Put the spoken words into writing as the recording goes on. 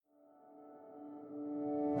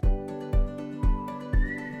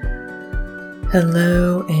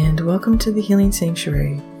Hello and welcome to the Healing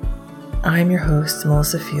Sanctuary. I'm your host,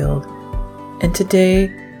 Melissa Field, and today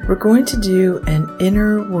we're going to do an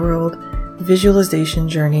inner world visualization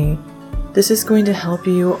journey. This is going to help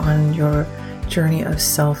you on your journey of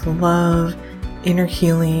self-love, inner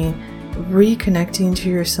healing, reconnecting to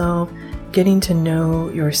yourself, getting to know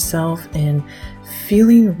yourself, and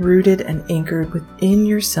feeling rooted and anchored within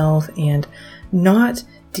yourself and not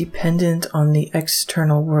dependent on the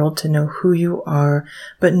external world to know who you are,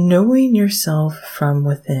 but knowing yourself from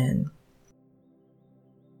within.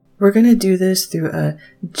 We're going to do this through a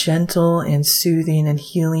gentle and soothing and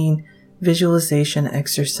healing visualization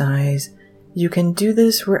exercise. You can do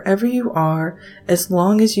this wherever you are, as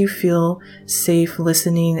long as you feel safe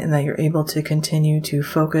listening and that you're able to continue to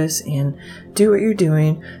focus and do what you're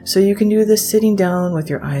doing. So you can do this sitting down with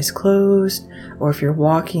your eyes closed, or if you're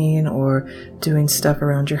walking or doing stuff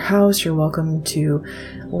around your house, you're welcome to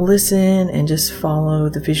listen and just follow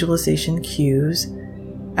the visualization cues.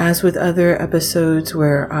 As with other episodes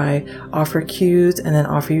where I offer cues and then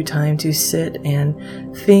offer you time to sit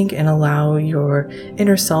and think and allow your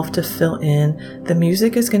inner self to fill in, the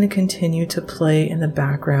music is going to continue to play in the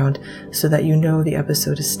background so that you know the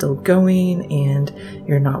episode is still going and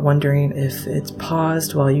you're not wondering if it's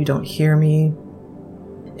paused while you don't hear me.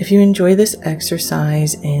 If you enjoy this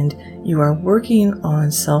exercise and you are working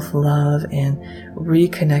on self-love and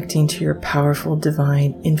reconnecting to your powerful,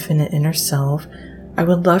 divine, infinite inner self, I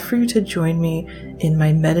would love for you to join me in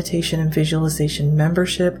my meditation and visualization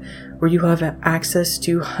membership, where you have access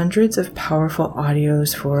to hundreds of powerful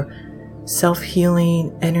audios for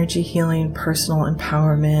self-healing, energy healing, personal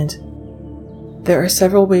empowerment. There are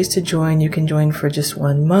several ways to join. You can join for just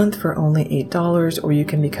 1 month for only $8, or you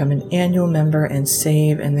can become an annual member and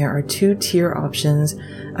save, and there are 2 tier options.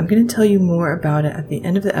 I'm going to tell you more about it at the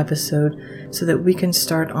end of the episode so that we can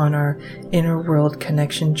start on our inner world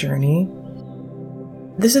connection journey.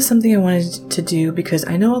 This is something I wanted to do because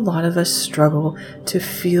I know a lot of us struggle to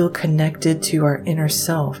feel connected to our inner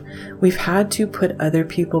self. We've had to put other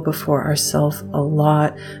people before ourselves a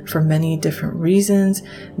lot for many different reasons.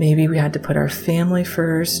 Maybe we had to put our family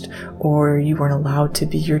first, or you weren't allowed to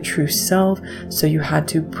be your true self, so you had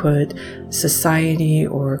to put society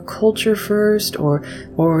or culture first, or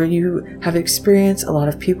you have experienced a lot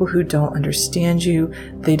of people who don't understand you.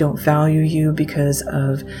 They don't value you because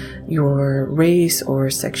of your race or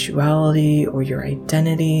sexuality or your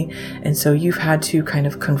identity, and so you've had to kind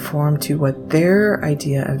of conform to what their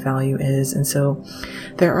idea of value is. And so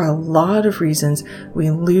there are a lot of reasons we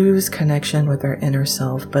lose connection with our inner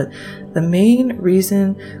self, but the main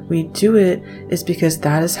reason we do it is because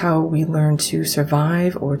that is how we learn to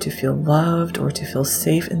survive, or to feel loved, or to feel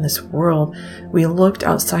safe in this world. We looked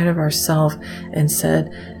outside of ourselves and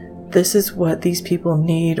said, this is what these people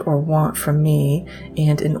need or want from me,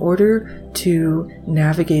 and in order to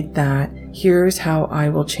navigate that, here's how I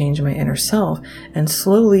will change my inner self. And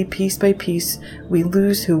slowly, piece by piece, we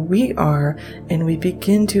lose who we are, and we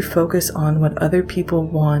begin to focus on what other people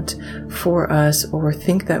want for us or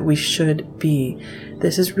think that we should be.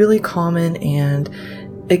 This is really common, and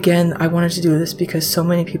again, I wanted to do this because so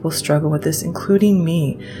many people struggle with this, including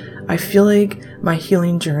me. I feel like my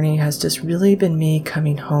healing journey has just really been me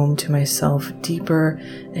coming home to myself deeper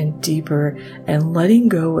and deeper and letting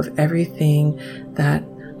go of everything that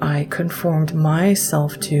I conformed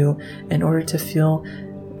myself to in order to feel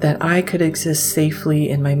that I could exist safely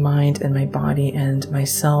in my mind and my body and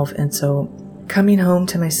myself. And so coming home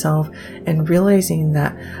to myself and realizing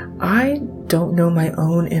that I don't know my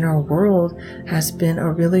own inner world has been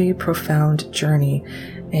a really profound journey.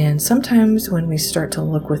 And sometimes when we start to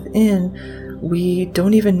look within, we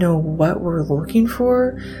don't even know what we're looking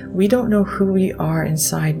for. We don't know who we are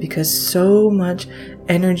inside because so much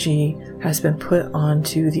energy has been put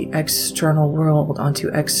onto the external world, onto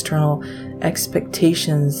external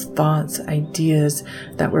expectations, thoughts, ideas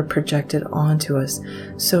that were projected onto us.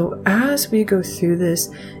 So as we go through this,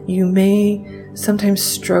 you may sometimes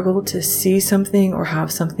struggle to see something or have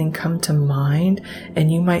something come to mind,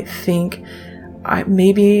 and you might think,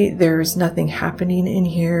 maybe there's nothing happening in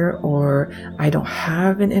here, or I don't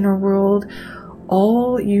have an inner world.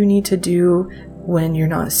 All you need to do when you're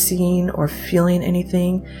not seeing or feeling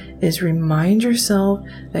anything is remind yourself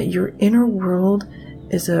that your inner world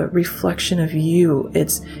is a reflection of you.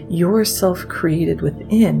 It's your self created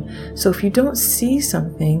within. So if you don't see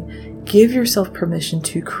something, give yourself permission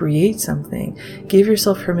to create something. Give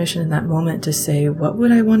yourself permission in that moment to say, what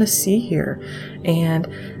would I want to see here?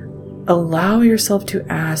 And Allow yourself to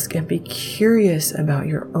ask and be curious about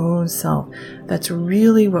your own self. That's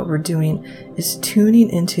really what we're doing, is tuning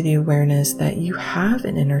into the awareness that you have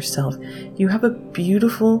an inner self. You have a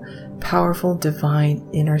beautiful, powerful, divine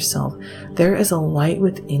inner self. There is a light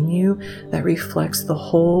within you that reflects the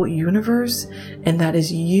whole universe, and that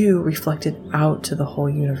is you reflected out to the whole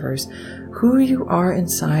universe. Who you are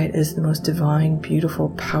inside is the most divine, beautiful,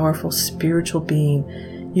 powerful, spiritual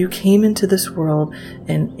being. You came into this world,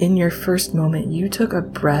 and in your first moment, you took a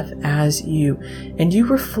breath as you, and you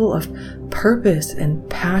were full of purpose and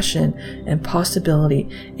passion and possibility,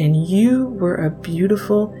 and you were a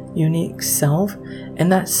beautiful, unique self, and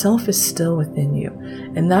that self is still within you.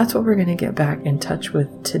 And that's what we're going to get back in touch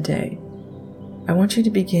with today. I want you to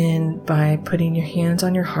begin by putting your hands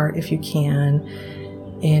on your heart if you can,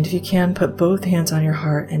 and if you can, put both hands on your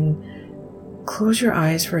heart and close your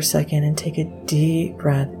eyes for a second and take a deep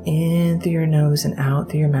breath in through your nose and out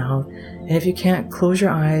through your mouth. And if you can't close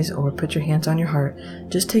your eyes or put your hands on your heart,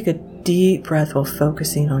 just take a deep breath while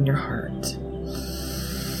focusing on your heart.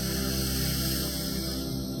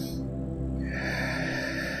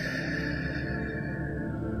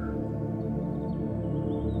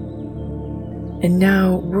 And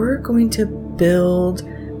now we're going to build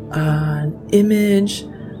an image,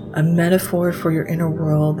 a metaphor for your inner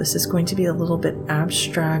world. This is going to be a little bit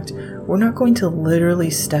abstract. We're not going to literally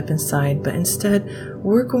step inside, but instead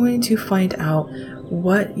we're going to find out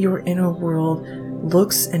what your inner world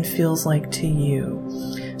looks and feels like to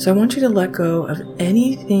you. So I want you to let go of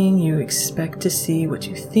anything you expect to see, what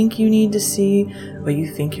you think you need to see, what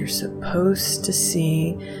you think you're supposed to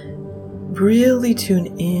see. Really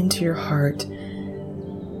tune into your heart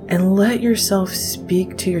and let yourself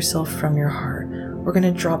speak to yourself from your heart. We're going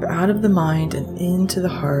to drop out of the mind and into the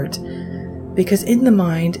heart, because in the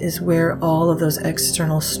mind is where all of those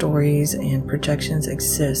external stories and projections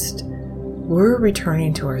exist. We're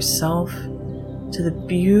returning to ourself, to the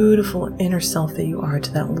beautiful inner self that you are,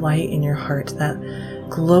 to that light in your heart, that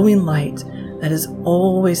glowing light that is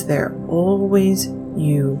always there, always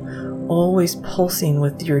you, always pulsing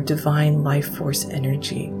with your divine life force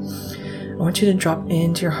energy. I want you to drop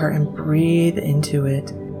into your heart and breathe into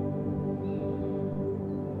it.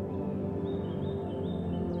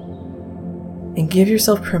 And give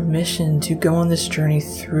yourself permission to go on this journey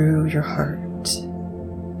through your heart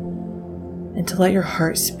and to let your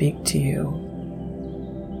heart speak to you.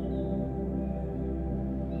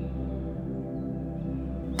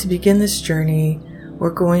 To begin this journey, we're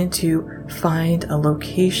going to find a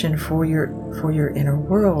location for your inner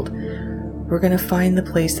world. We're going to find the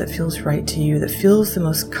place that feels right to you, that feels the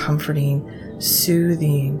most comforting,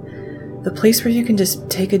 soothing, the place where you can just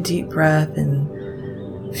take a deep breath and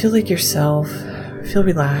feel like yourself, feel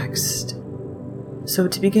relaxed. So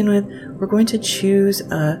to begin with, we're going to choose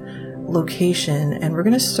a location, and we're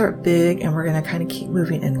going to start big, and we're going to kind of keep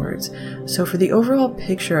moving inwards. So for the overall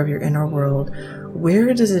picture of your inner world,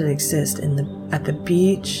 where does it exist? At the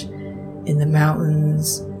beach, in the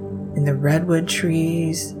mountains, in the redwood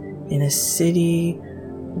trees, in a city?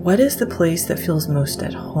 What is the place that feels most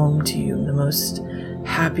at home to you, the most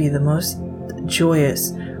happy, the most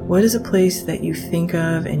joyous? What is a place that you think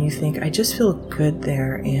of and you think, I just feel good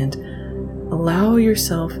there? And allow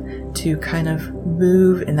yourself to kind of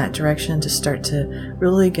move in that direction, to start to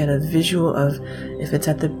really get a visual of, if it's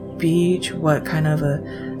at the beach, what kind of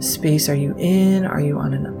a space are you in? Are you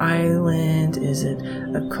on an island? Is it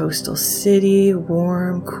a coastal city,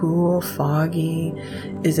 warm, cool, foggy?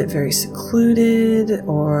 Is it very secluded,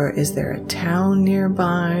 or is there a town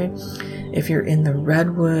nearby? If you're in the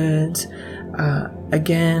redwoods,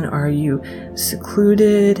 again, are you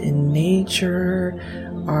secluded in nature?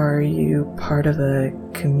 Are you part of a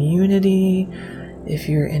community? If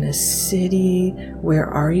you're in a city, where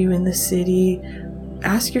are you in the city?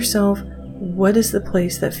 Ask yourself, what is the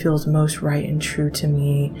place that feels most right and true to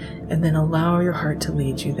me? And then allow your heart to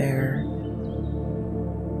lead you there.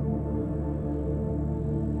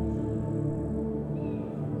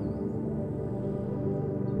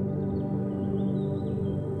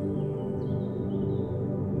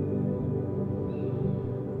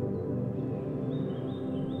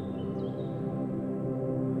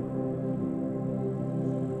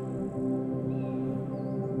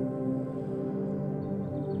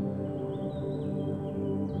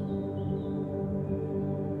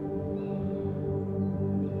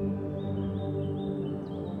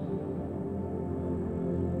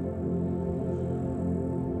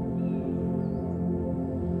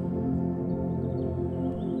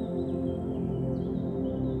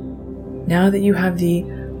 Now that you have the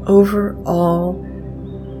overall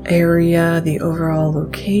area, the overall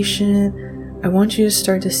location, I want you to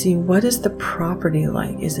start to see, what is the property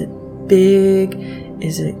like? Is it big?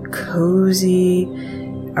 Is it cozy?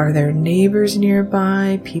 Are there neighbors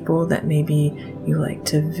nearby, people that maybe you like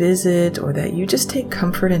to visit, or that you just take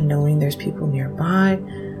comfort in knowing there's people nearby?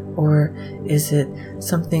 Or is it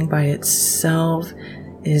something by itself?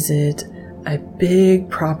 Is it a big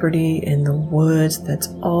property in the woods that's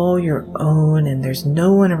all your own and there's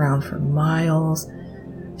no one around for miles?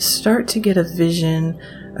 Start to get a visual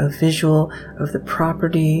of the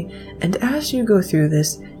property, and as you go through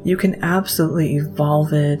this, you can absolutely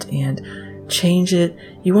evolve it and change it.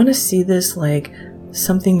 You want to see this like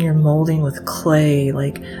something you're molding with clay,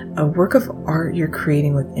 like a work of art you're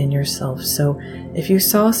creating within yourself. So if you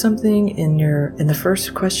saw something in the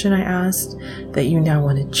first question I asked that you now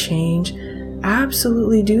want to change,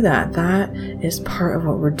 absolutely do that. That is part of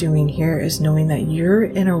what we're doing here, is knowing that your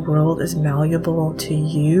inner world is malleable to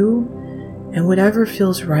you, and whatever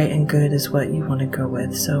feels right and good is what you want to go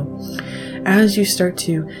with. So as you start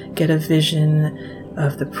to get a vision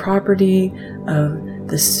of the property, of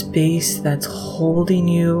the space that's holding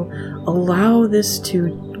you, allow this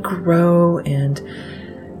to grow and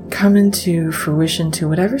come into fruition to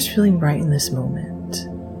whatever's feeling right in this moment.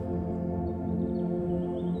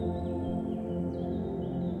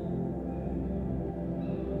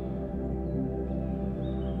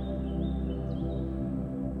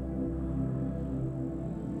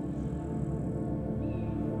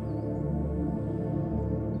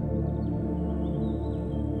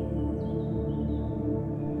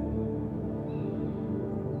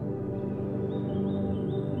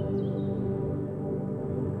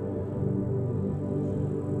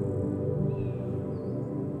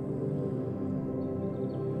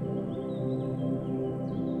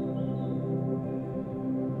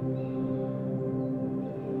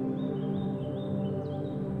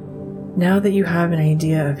 Now that you have an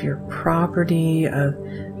idea of your property, of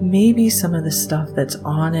maybe some of the stuff that's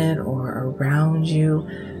on it or around you,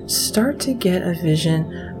 start to get a vision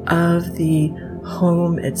of the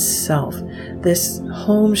home itself. This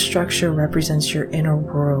home structure represents your inner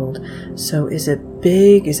world. So is it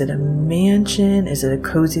big? Is it a mansion? Is it a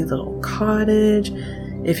cozy little cottage?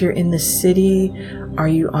 If you're in the city, are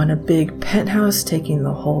you on a big penthouse taking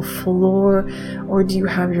the whole floor? Or do you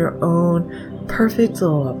have your own perfect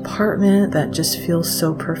little apartment that just feels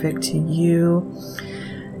so perfect to you?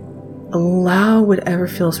 Allow whatever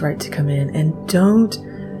feels right to come in, and don't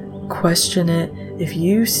question it. If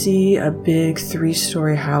you see a big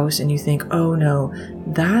 3-story house and you think, oh no,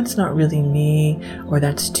 that's not really me, or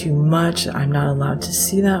that's too much, I'm not allowed to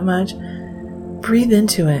see that much, breathe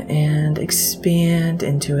into it and expand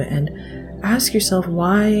into it and ask yourself,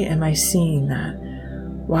 why am I seeing that?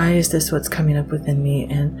 Why is this what's coming up within me?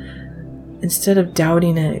 And instead of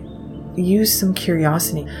doubting it, use some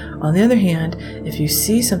curiosity. On the other hand, if you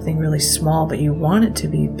see something really small but you want it to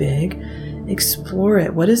be big, explore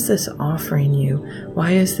it. What is this offering you?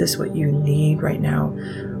 Why is this what you need right now?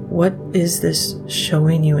 What is this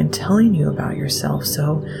showing you and telling you about yourself?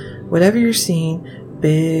 So whatever you're seeing,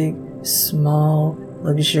 big, small,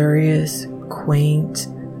 luxurious, quaint,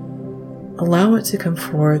 allow it to come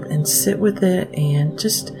forth and sit with it, and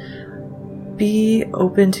just be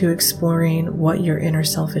open to exploring what your inner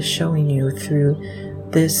self is showing you through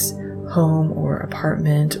this home or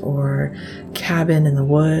apartment or cabin in the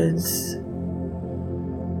woods.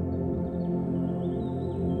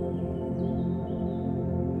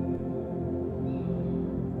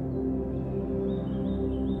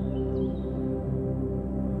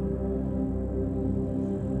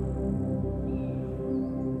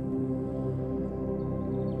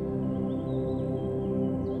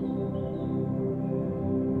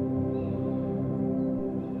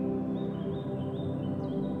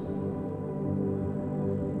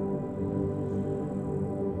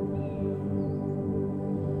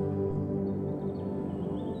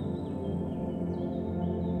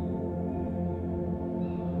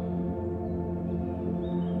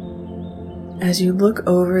 As you look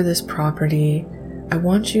over this property, I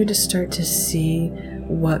want you to start to see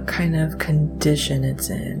what kind of condition it's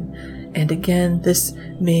in. And again, this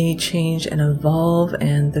may change and evolve,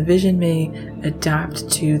 and the vision may adapt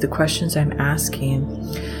to the questions I'm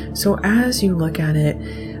asking. So as you look at it,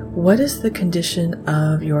 what is the condition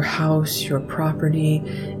of your house, your property?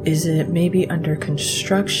 Is it maybe under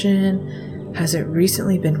construction? Has it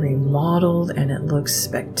recently been remodeled and it looks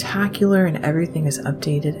spectacular and everything is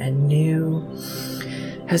updated and new?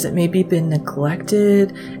 Has it maybe been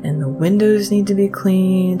neglected and the windows need to be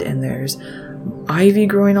cleaned and there's ivy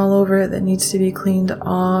growing all over it that needs to be cleaned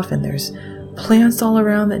off and there's plants all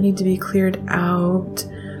around that need to be cleared out?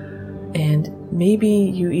 And maybe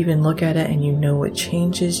you even look at it and you know what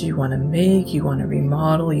changes you want to make, you want to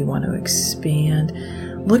remodel, you want to expand.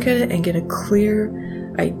 Look at it and get a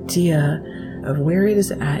clear idea of where it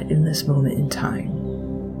is at in this moment in time.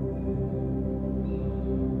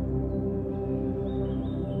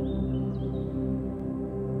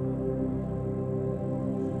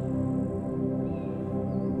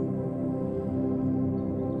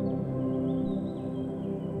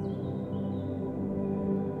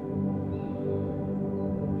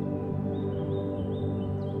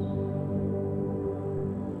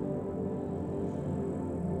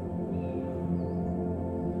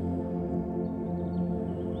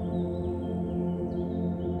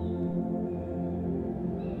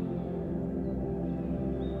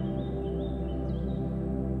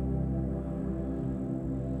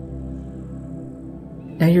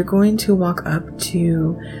 Now you're going to walk up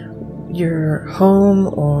to your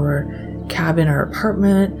home or cabin or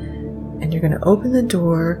apartment, and you're going to open the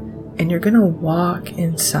door and you're going to walk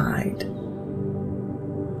inside.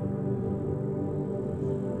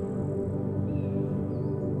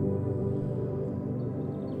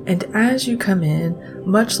 And as you come in,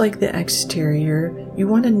 much like the exterior, you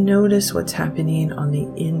want to notice what's happening on the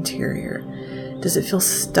interior. Does it feel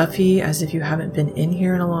stuffy, as if you haven't been in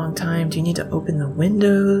here in a long time? Do you need to open the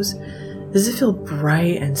windows? Does it feel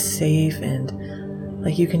bright and safe and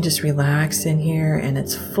like you can just relax in here and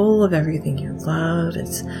it's full of everything you love?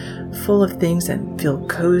 It's full of things that feel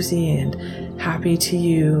cozy and happy to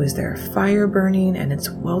you. Is there a fire burning and it's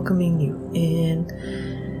welcoming you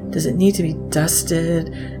in? Does it need to be dusted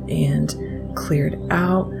and cleared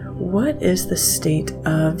out? What is the state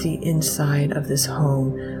of the inside of this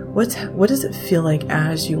home? What does it feel like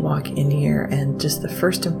as you walk in here and just the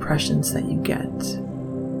first impressions that you get?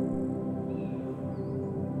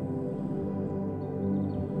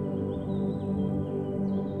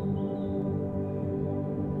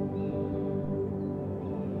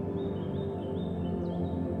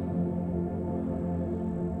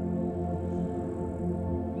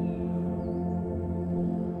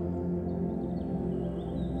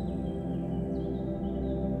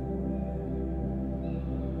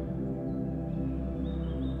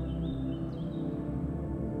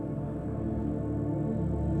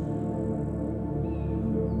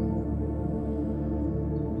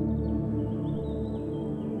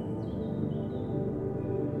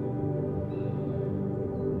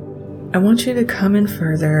 I want you to come in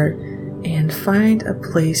further and find a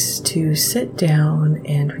place to sit down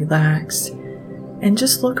and relax and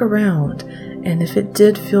just look around. And if it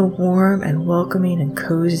did feel warm and welcoming and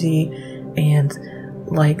cozy and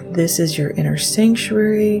like this is your inner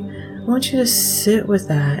sanctuary, I want you to sit with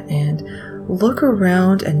that and look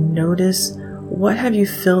around and notice, what have you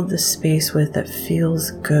filled the space with that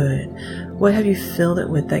feels good? What have you filled it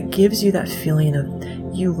with that gives you that feeling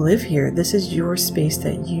of you live here? This is your space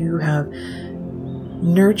that you have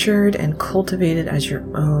nurtured and cultivated as your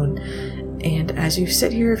own. And as you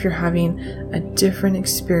sit here, if you're having a different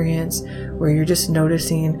experience where you're just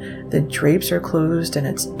noticing the drapes are closed and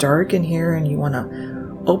it's dark in here and you want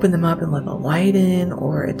to open them up and let the light in,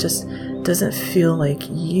 or it just doesn't feel like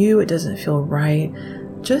you, it doesn't feel right,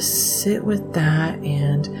 just sit with that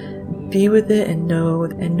and be with it and know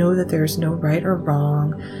that there's no right or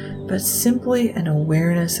wrong, but simply an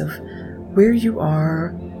awareness of where you are,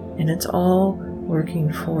 and it's all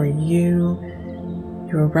working for you.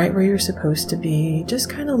 You're right where you're supposed to be. Just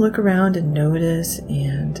kind of look around and notice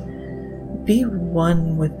and be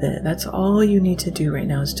one with it. That's all you need to do right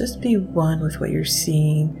now, is just be one with what you're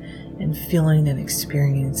seeing and feeling and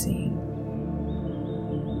experiencing.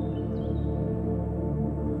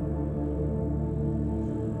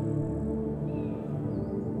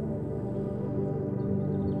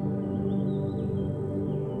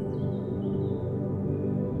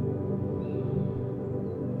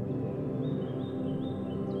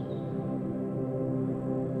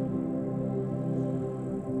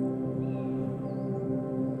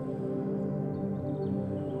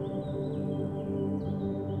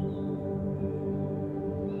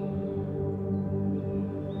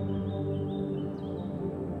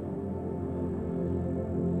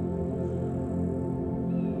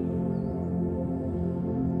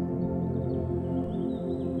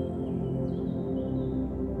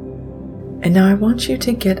 And now I want you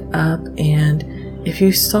to get up, and if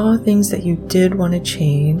you saw things that you did want to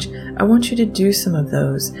change, I want you to do some of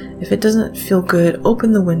those. If it doesn't feel good,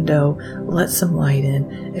 open the window, let some light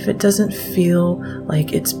in. If it doesn't feel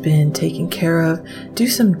like it's been taken care of, do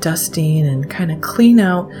some dusting and kind of clean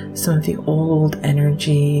out some of the old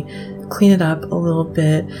energy. clean it up a little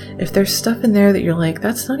bit. If there's stuff in there that you're like,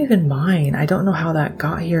 that's not even mine, I don't know how that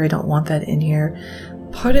got here, I don't want that in here,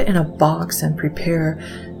 put it in a box and prepare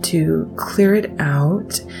to clear it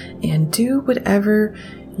out and do whatever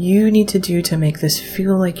you need to do to make this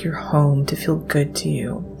feel like your home, to feel good to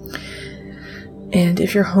you. And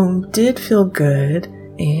if your home did feel good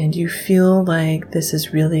and you feel like this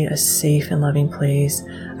is really a safe and loving place,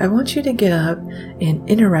 I want you to get up and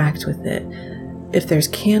interact with it. If there's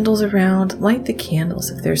candles around, light the candles.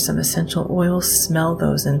 If there's some essential oils, smell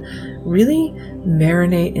those and really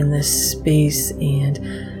marinate in this space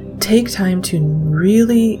and take time to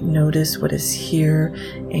really notice what is here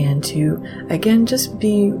and to, again, just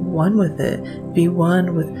be one with it. Be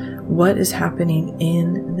one with what is happening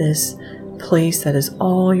in this place that is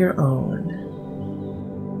all your own.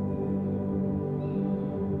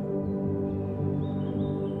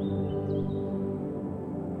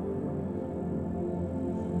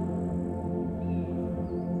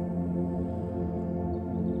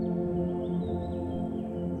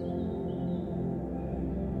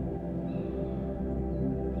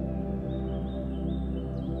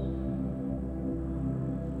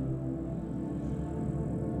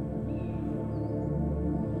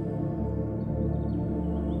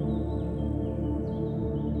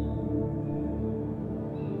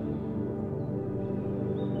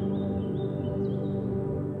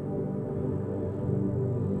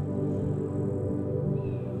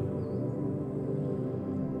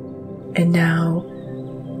 And now,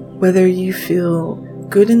 whether you feel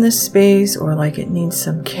good in this space or like it needs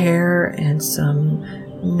some care and some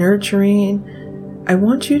nurturing, I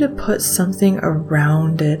want you to put something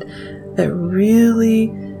around it that really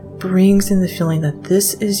brings in the feeling that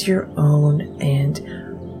this is your own, and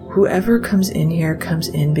whoever comes in here comes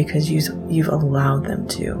in because you've allowed them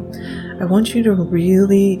to. I want you to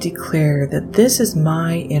really declare that this is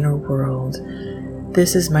my inner world.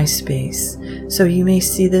 This is my space. So you may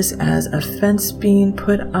see this as a fence being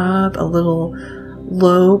put up, a little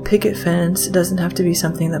low picket fence. It doesn't have to be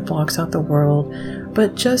something that blocks out the world,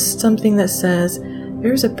 but just something that says,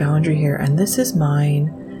 there's a boundary here and this is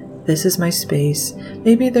mine. This is my space.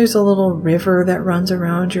 Maybe there's a little river that runs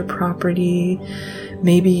around your property.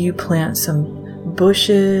 Maybe you plant some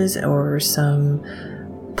bushes or some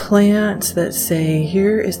plants that say,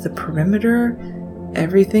 here is the perimeter.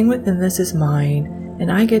 Everything within this is mine.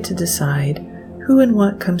 And I get to decide who and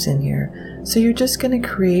what comes in here. So you're just going to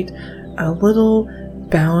create a little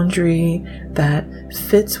boundary that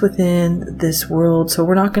fits within this world. So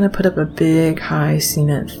we're not going to put up a big high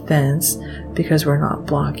cement fence because we're not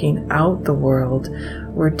blocking out the world.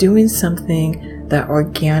 We're doing something that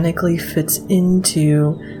organically fits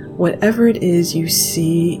into whatever it is you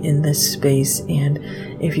see in this space. And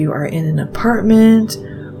if you are in an apartment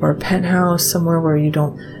or a penthouse somewhere where you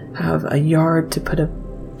don't have a yard to put a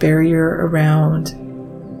barrier around,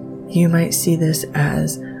 you might see this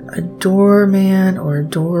as a doorman or a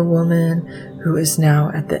doorwoman who is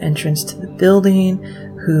now at the entrance to the building,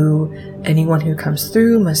 who anyone who comes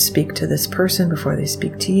through must speak to this person before they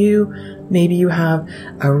speak to you. Maybe you have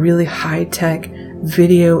a really high-tech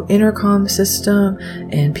video intercom system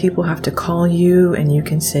and people have to call you and you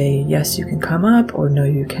can say, yes, you can come up, or no,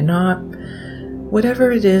 you cannot.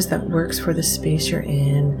 Whatever it is that works for the space you're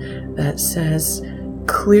in, that says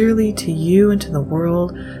clearly to you and to the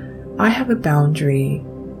world, I have a boundary.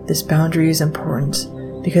 This boundary is important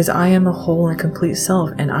because I am a whole and complete self,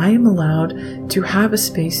 and I am allowed to have a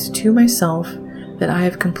space to myself that I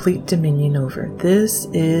have complete dominion over. This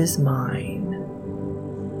is mine.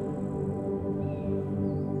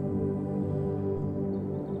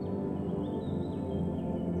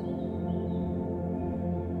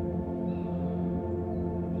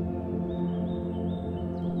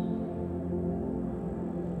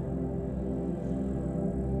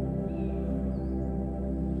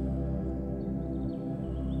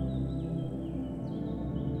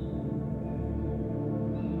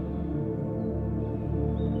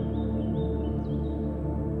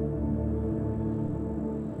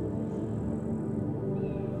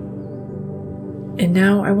 And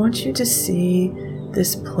now I want you to see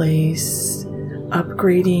this place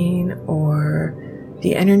upgrading or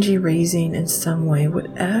the energy raising in some way,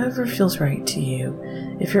 whatever feels right to you.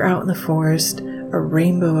 If you're out in the forest, a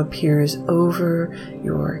rainbow appears over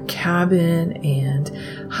your cabin and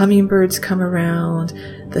hummingbirds come around,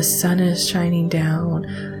 the sun is shining down,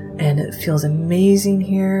 and it feels amazing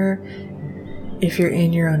here. If you're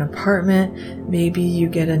in your own apartment, maybe you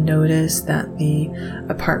get a notice that the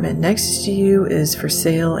apartment next to you is for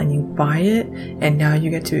sale and you buy it, and now you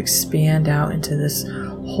get to expand out into this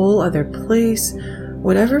whole other place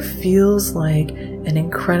whatever feels like an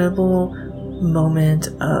incredible moment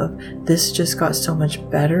of this just got so much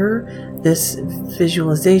better, this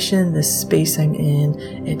visualization, this space I'm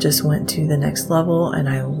in, it just went to the next level and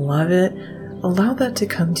I love it. Allow that to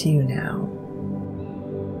come to you now.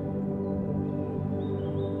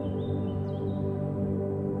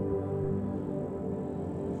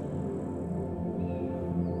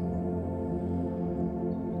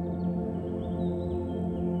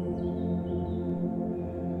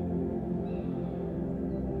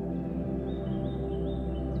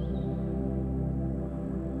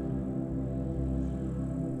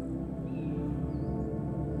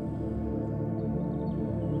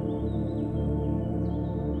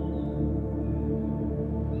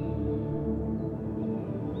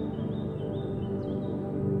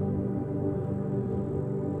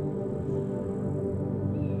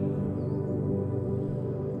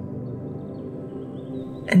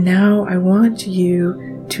 And now I want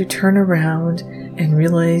you to turn around and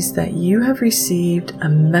realize that you have received a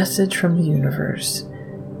message from the universe.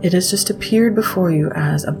 It has just appeared before you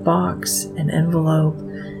as a box, an envelope.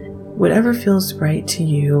 Whatever feels right to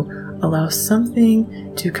you, allow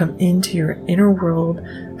something to come into your inner world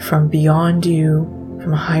from beyond you,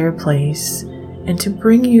 from a higher place, and to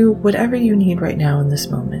bring you whatever you need right now in this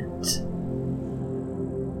moment.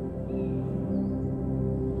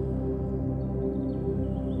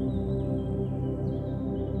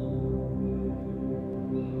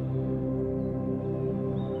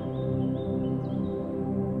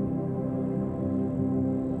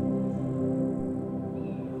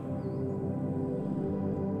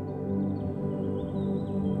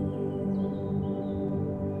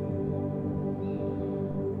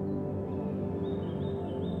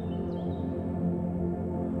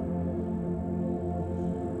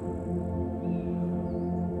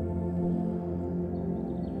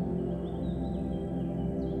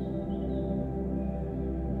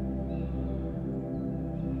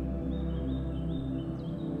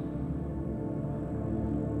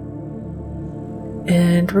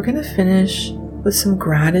 And we're going to finish with some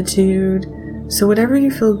gratitude. So whatever you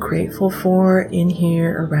feel grateful for in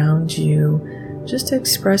here around you, just to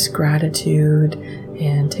express gratitude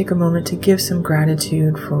and take a moment to give some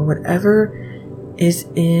gratitude for whatever is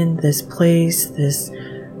in this place, this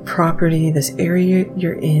property, this area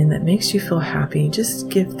you're in that makes you feel happy. Just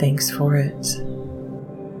give thanks for it.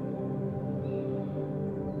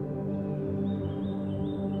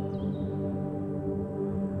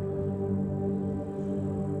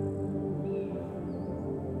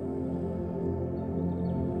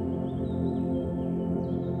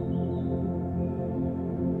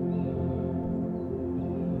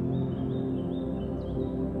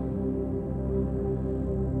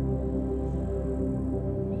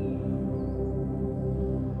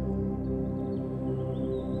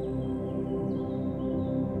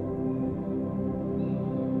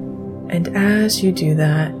 And as you do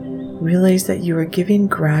that, realize that you are giving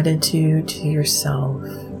gratitude to yourself,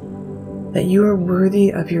 that you are worthy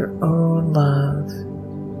of your own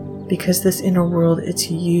love, because this inner world,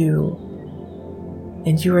 it's you,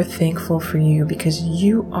 and you are thankful for you because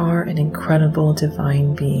you are an incredible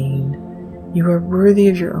divine being. You are worthy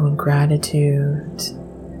of your own gratitude.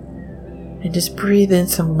 And just breathe in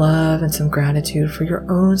some love and some gratitude for your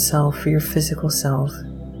own self, for your physical self.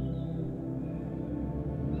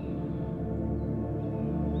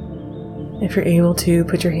 If you're able to,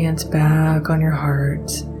 put your hands back on your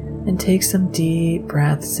heart and take some deep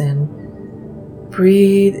breaths and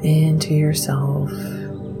breathe into yourself.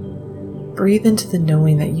 Breathe into the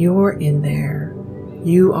knowing that you're in there.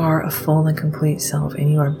 You are a full and complete self,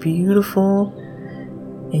 and you are beautiful,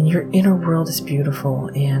 and your inner world is beautiful.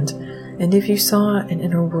 And if you saw an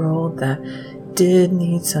inner world that did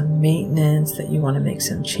need some maintenance, that you want to make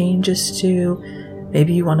some changes to,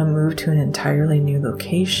 maybe you want to move to an entirely new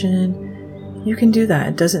location, you can do that.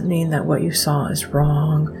 It doesn't mean that what you saw is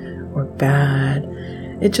wrong or bad.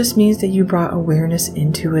 It just means that you brought awareness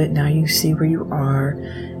into it. Now you see where you are.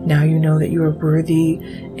 Now you know that you are worthy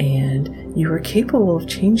and you are capable of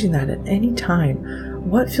changing that at any time.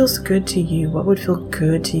 What feels good to you? What would feel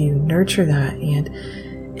good to you? Nurture that.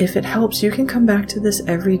 And if it helps, you can come back to this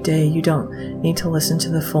every day. You don't need to listen to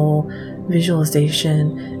the full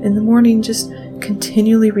visualization. In the morning, just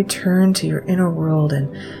continually return to your inner world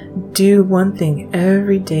and do one thing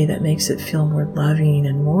every day that makes it feel more loving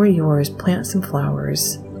and more yours. Plant some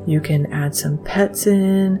flowers. You can add some pets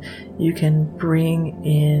in. You can bring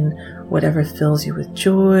in whatever fills you with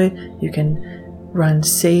joy. You can run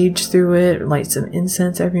sage through it, light some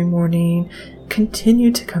incense every morning.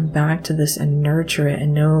 continue to come back to this and nurture it,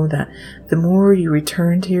 and know that the more you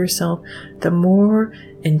return to yourself, the more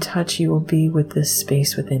in touch you will be with this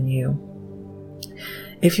space within you.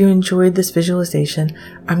 If you enjoyed this visualization,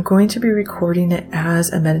 I'm going to be recording it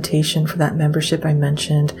as a meditation for that membership I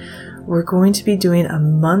mentioned. We're going to be doing a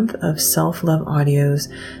month of self-love audios.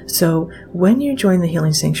 So when you join the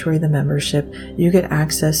Healing Sanctuary, the membership, you get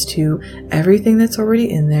access to everything that's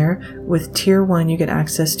already in there. With Tier 1, you get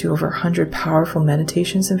access to over 100 powerful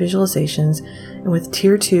meditations and visualizations. And with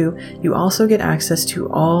Tier 2, you also get access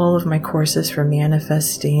to all of my courses for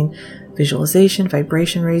manifesting, visualization,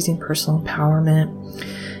 vibration raising, personal empowerment.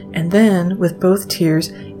 And then with both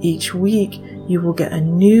tiers, each week you will get a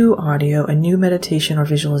new audio, a new meditation or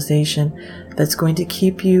visualization that's going to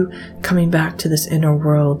keep you coming back to this inner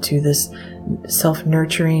world, to this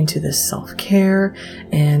self-nurturing, to this self-care.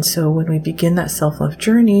 And so when we begin that self-love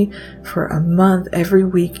journey for a month, every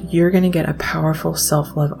week, you're going to get a powerful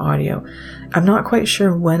self-love audio. I'm not quite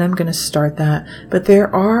sure when I'm going to start that, but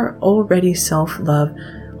there are already self-love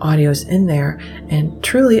audios in there, and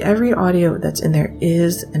truly every audio that's in there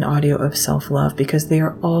is an audio of self-love, because they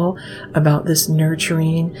are all about this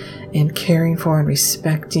nurturing and caring for and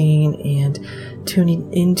respecting and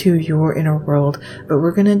tuning into your inner world. But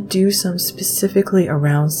we're going to do some specifically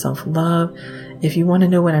around self-love. If you want to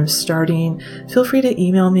know when I'm starting, feel free to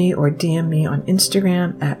email me or DM me on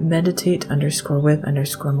Instagram at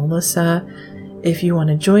meditate_with_Melissa. If you want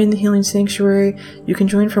to join the Healing Sanctuary, you can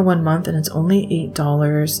join for 1 month and it's only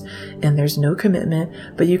 $8 and there's no commitment,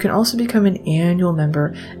 but you can also become an annual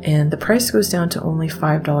member and the price goes down to only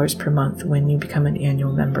 $5 per month when you become an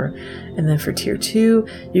annual member. And then for Tier 2,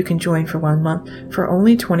 you can join for 1 month for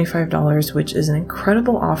only $25, which is an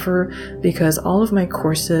incredible offer because all of my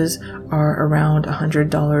courses are around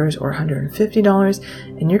 $100 or $150,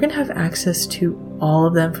 and you're going to have access to all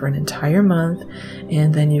of them for an entire month,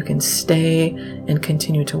 and then you can stay and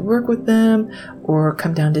continue to work with them, or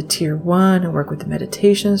come down to Tier 1 and work with the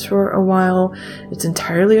meditations for a while. It's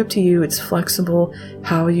entirely up to you. It's flexible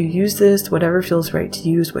how you use this, whatever feels right to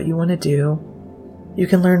you is what you want to do. You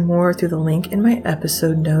can learn more through the link in my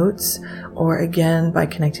episode notes, or again by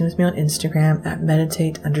connecting with me on Instagram at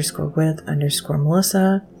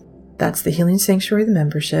meditate_with_Melissa. That's the Healing Sanctuary, the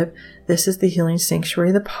membership. This is the Healing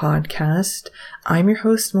Sanctuary, the podcast. I'm your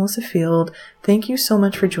host, Melissa Field. Thank you so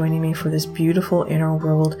much for joining me for this beautiful inner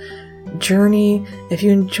world journey. If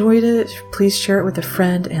you enjoyed it, please share it with a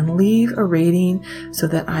friend and leave a rating so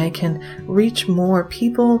that I can reach more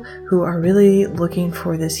people who are really looking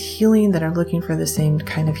for this healing, that are looking for the same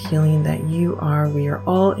kind of healing that you are. We are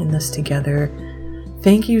all in this together.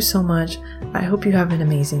 Thank you so much. I hope you have an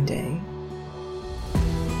amazing day.